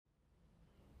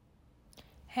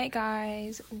Hey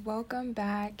guys, welcome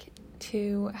back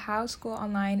to How School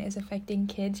Online is Affecting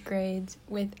Kids' Grades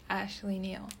with Ashley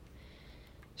Neal.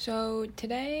 So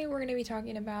today we're going to be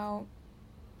talking about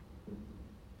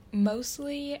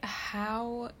mostly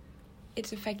how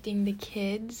it's affecting the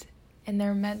kids and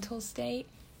their mental state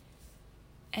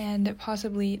and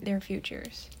possibly their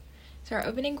futures. So our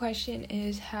opening question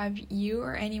is, have you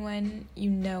or anyone you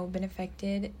know been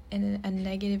affected in a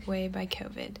negative way by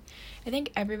COVID? I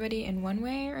think everybody in one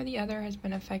way or the other has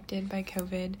been affected by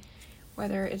COVID,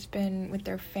 whether it's been with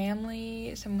their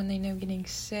family, someone they know getting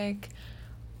sick,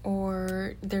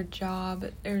 or their job.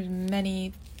 There's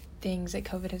many things that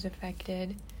COVID has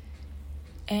affected.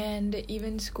 And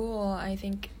even school, I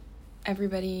think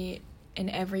everybody in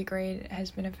every grade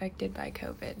has been affected by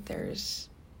COVID.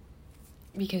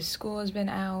 Because school has been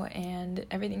out and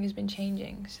everything has been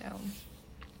changing. So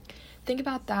think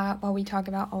about that while we talk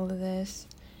about all of this.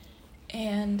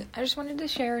 And I just wanted to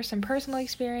share some personal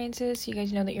experiences so you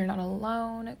guys know that you're not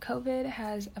alone. COVID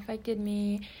has affected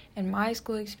me and my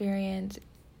school experience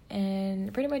in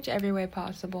pretty much every way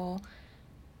possible.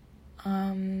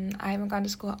 I haven't gone to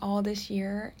school all this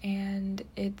year and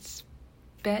it's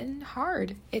been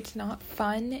hard. It's not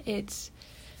fun. It's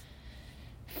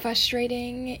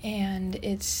frustrating and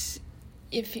it's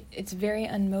very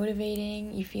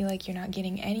unmotivating. You feel like you're not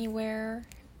getting anywhere,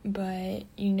 but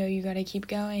you know you gotta keep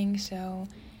going. So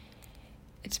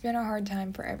it's been a hard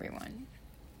time for everyone.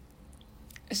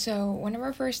 So one of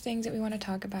our first things that we want to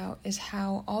talk about is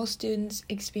how all students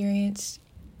experience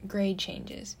grade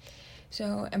changes.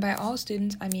 So, and by all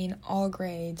students, I mean all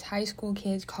grades, high school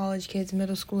kids, college kids,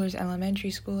 middle schoolers,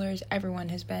 elementary schoolers. Everyone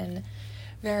has been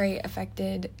very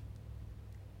affected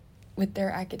with their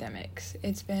academics.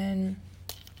 It's been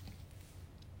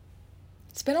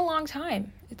a long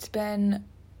time. It's been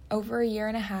over a year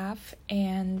and a half,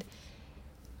 and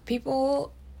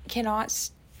people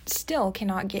still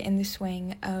cannot get in the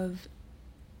swing of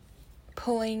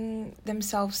pulling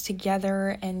themselves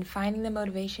together and finding the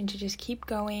motivation to just keep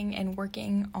going and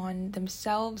working on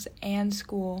themselves and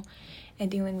school and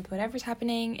dealing with whatever's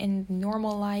happening in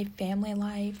normal life, family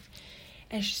life.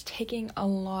 And it's just taking a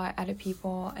lot out of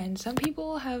people. And some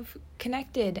people have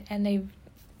connected and they've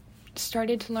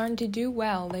started to learn to do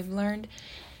well. They've learned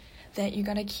that you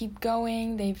gotta keep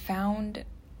going. They've found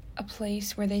a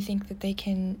place where they think that they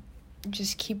can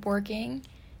just keep working.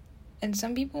 And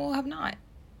some people have not.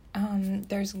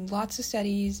 There's lots of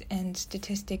studies and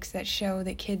statistics that show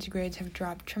that kids' grades have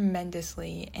dropped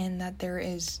tremendously and that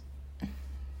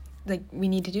we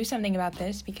need to do something about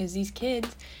this because these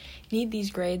kids need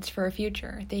these grades for a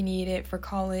future. They need it for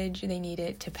college. They need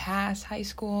it to pass high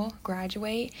school,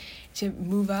 graduate, to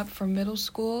move up from middle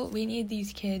school. We need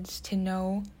these kids to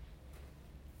know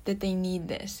that they need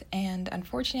this. And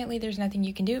unfortunately, there's nothing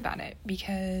you can do about it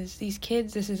because these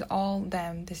kids, this is all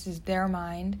them. This is their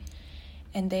mind.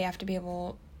 And they have to be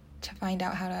able to find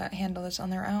out how to handle this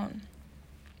on their own.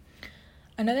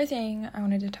 Another thing I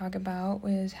wanted to talk about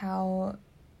was how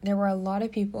there were a lot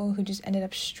of people who just ended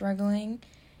up struggling,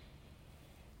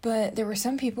 but there were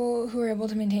some people who were able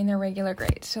to maintain their regular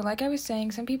grades. So like I was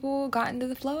saying, some people got into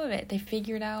the flow of it. They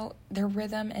figured out their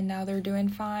rhythm and now they're doing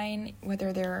fine,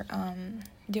 whether they're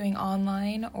doing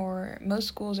online or most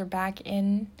schools are back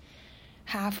in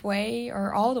halfway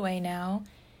or all the way now.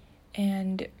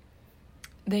 And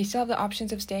they still have the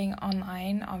options of staying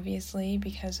online, obviously,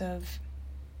 because of,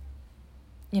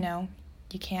 you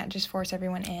can't just force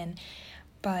everyone in.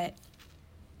 But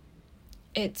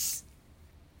it's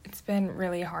been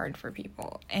really hard for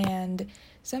people. And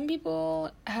some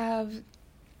people have,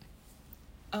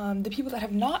 the people that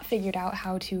have not figured out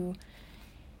how to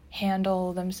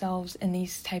handle themselves in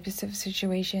these types of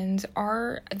situations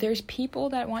there's people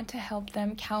that want to help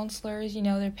them, counselors,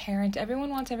 their parents.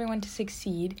 Everyone wants everyone to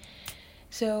succeed.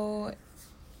 So,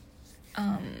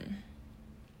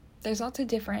 there's lots of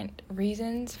different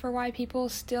reasons for why people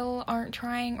still aren't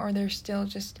trying or they're still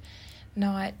just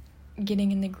not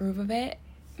getting in the groove of it,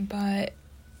 but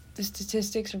the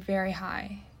statistics are very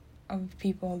high of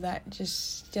people that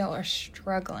just still are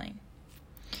struggling.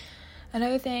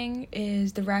 Another thing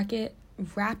is the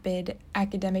rapid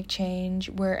academic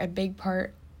change, where a big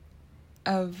part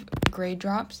of grade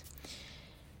drops.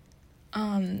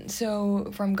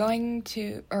 So from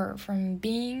from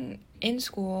being in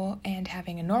school and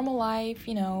having a normal life,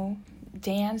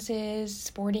 dances,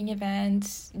 sporting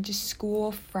events, just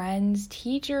school, friends,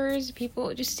 teachers,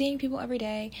 people, just seeing people every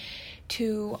day,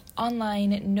 to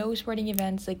online, no sporting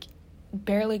events, like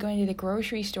barely going to the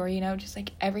grocery store, just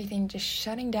like everything just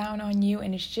shutting down on you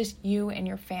and it's just you and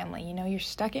your family, you're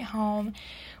stuck at home.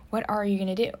 What are you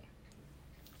going to do?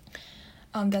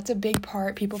 That's a big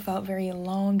part. People felt very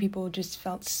alone. People just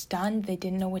felt stunned. They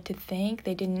didn't know what to think.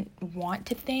 They didn't want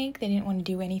to think. They didn't want to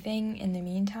do anything in the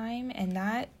meantime. And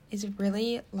that is a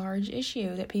really large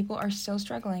issue that people are still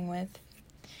struggling with.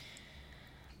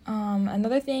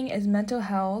 Another thing is mental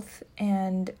health,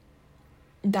 and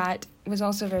that was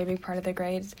also a very big part of the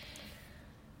grades.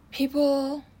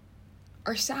 People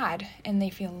are sad and they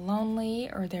feel lonely,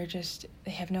 or they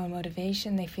have no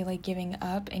motivation. They feel like giving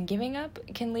up, and giving up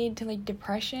can lead to like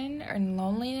depression and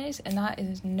loneliness, and that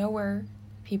is nowhere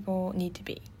people need to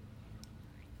be.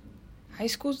 High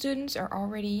school students are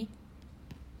already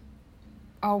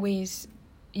always,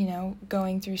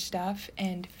 going through stuff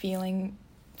and feeling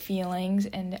feelings,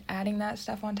 and adding that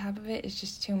stuff on top of it is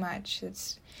just too much.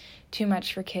 It's too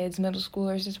much for kids, middle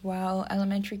schoolers as well,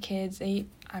 elementary kids. They,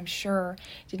 I'm sure,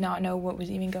 did not know what was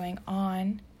even going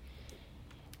on.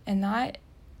 And that,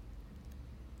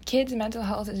 kids' mental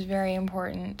health is very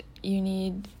important. You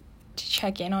need to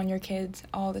check in on your kids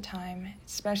all the time,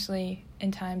 especially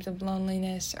in times of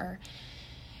loneliness, or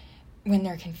when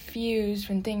they're confused,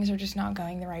 when things are just not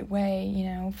going the right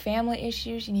way, family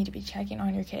issues. You need to be checking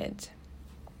on your kids.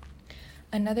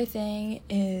 Another thing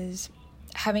is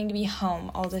having to be home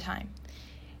all the time.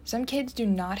 Some kids do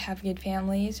not have good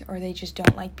families, or they just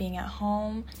don't like being at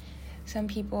home. Some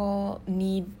people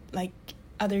need like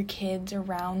other kids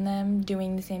around them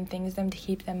doing the same thing as them to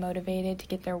keep them motivated to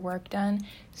get their work done.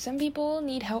 Some people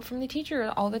need help from the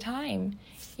teacher all the time.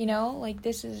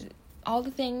 This is all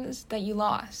the things that you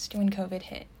lost when COVID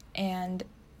hit. And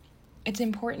it's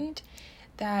important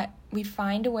that we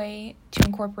find a way to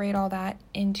incorporate all that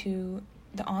into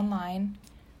the online,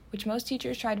 which most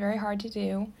teachers tried very hard to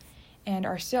do and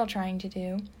are still trying to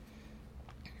do.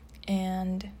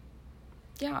 And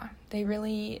yeah,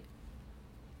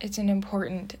 it's an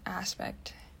important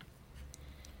aspect.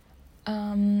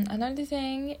 Another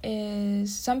thing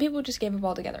is some people just gave up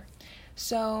altogether.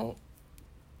 So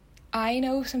I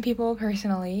know some people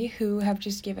personally who have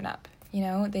just given up.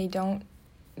 They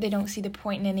don't see the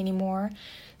point in it anymore.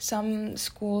 Some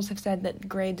schools have said that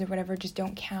grades or whatever just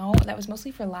don't count. That was mostly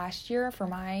for last year for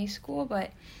my school,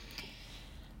 but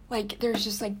there's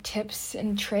just tips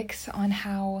and tricks on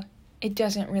how it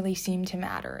doesn't really seem to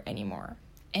matter anymore.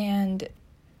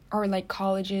 Or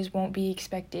colleges won't be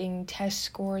expecting test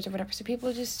scores or whatever, so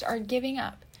people just are giving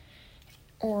up.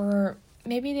 Or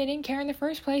maybe they didn't care in the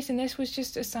first place, and this was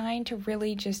just a sign to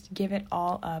really just give it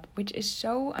all up, which is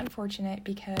so unfortunate,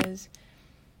 because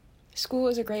school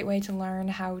is a great way to learn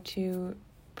how to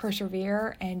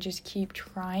persevere and just keep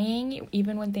trying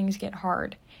even when things get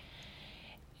hard.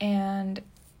 And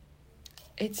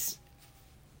it's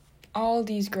all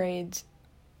these grades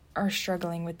are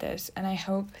struggling with this, and I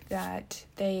hope that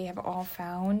they have all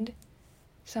found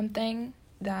something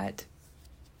that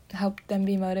helped them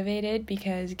be motivated,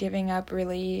 because giving up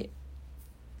really,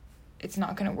 it's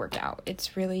not going to work out.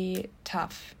 It's really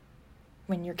tough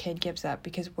when your kid gives up,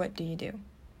 because what do you do?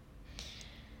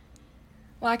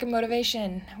 Lack of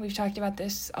motivation. We've talked about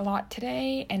this a lot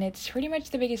today, and it's pretty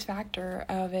much the biggest factor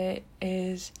of it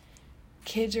is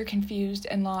kids are confused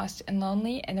and lost and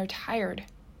lonely, and they're tired.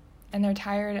 And they're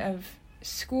tired of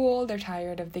school, they're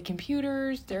tired of the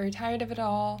computers, they're tired of it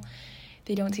all.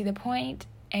 They don't see the point,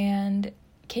 and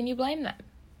can you blame them?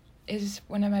 Is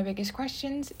one of my biggest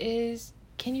questions is,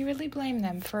 can you really blame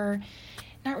them for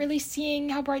not really seeing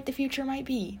how bright the future might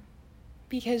be?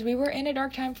 Because we were in a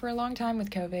dark time for a long time with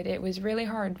COVID. It was really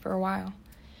hard for a while.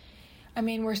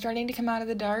 We're starting to come out of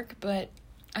the dark, but,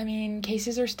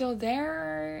 cases are still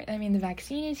there. The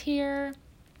vaccine is here.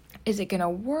 Is it going to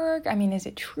work? Is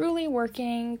it truly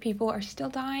working? People are still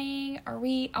dying. Are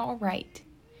we all right?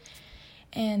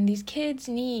 And these kids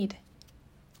need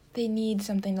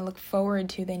something to look forward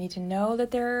to. They need to know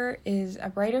that there is a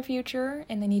brighter future,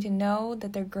 and they need to know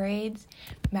that their grades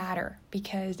matter,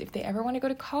 because if they ever want to go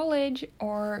to college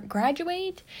or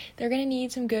graduate, they're going to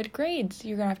need some good grades.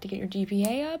 You're going to have to get your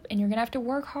GPA up, and you're going to have to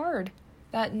work hard.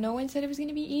 That no one said it was going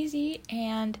to be easy,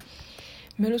 and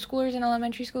middle schoolers and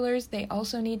elementary schoolers, they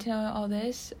also need to know all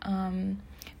this.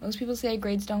 Most people say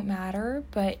grades don't matter,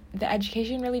 but the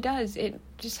education really does. It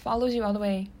just follows you all the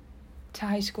way to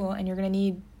high school, and you're going to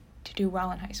need to do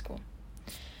well in high school.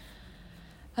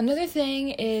 Another thing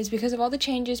is, because of all the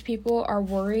changes, people are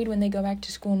worried when they go back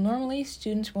to school. Normally,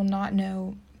 students will not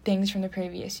know things from the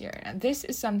previous year. Now, this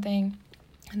is something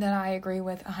that I agree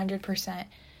with 100%.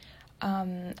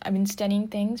 I've been studying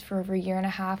things for over a year and a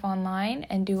half online,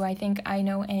 and do I think I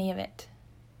know any of it?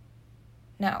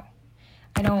 No.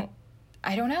 I don't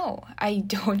know. I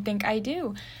don't think I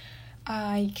do.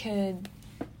 I could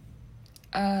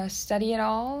study it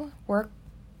all, work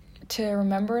to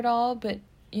remember it all, but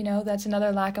that's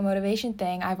another lack of motivation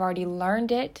thing. I've already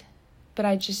learned it, but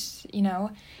I just,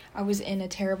 I was in a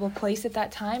terrible place at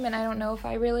that time, and I don't know if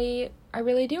I really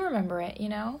do remember it,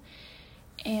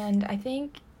 And I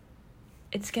think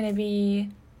it's going to be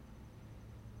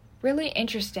really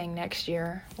interesting next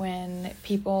year when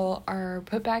people are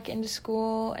put back into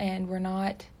school and we're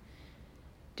not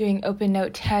doing open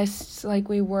note tests like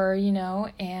we were,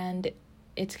 and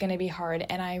it's going to be hard.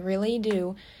 And I really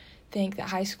do think that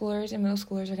high schoolers and middle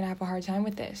schoolers are going to have a hard time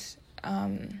with this.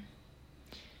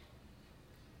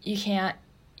 You can't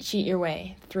cheat your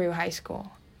way through high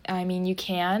school. I mean, you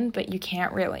can, but you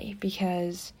can't really,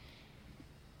 because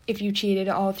if you cheated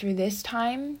all through this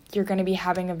time, you're going to be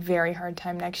having a very hard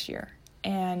time next year.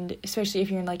 And especially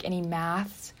if you're in like any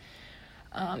maths,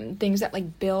 things that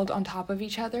like build on top of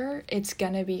each other, it's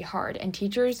going to be hard. And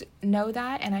teachers know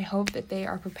that, and I hope that they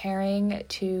are preparing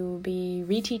to be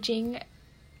reteaching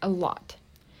a lot.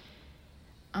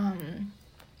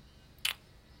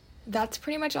 That's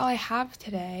pretty much all I have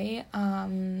today.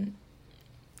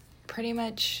 Pretty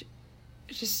much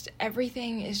just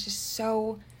everything is just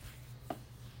so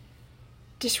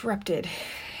disrupted,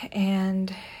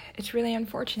 and it's really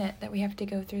unfortunate that we have to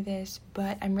go through this,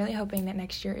 but I'm really hoping that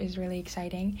next year is really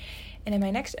exciting. And in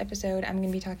my next episode, I'm going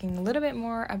to be talking a little bit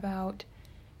more about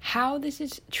how this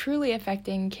is truly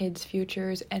affecting kids'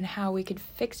 futures and how we could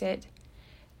fix it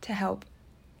to help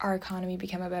our economy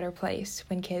become a better place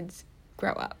when kids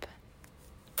grow up.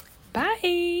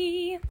 Bye!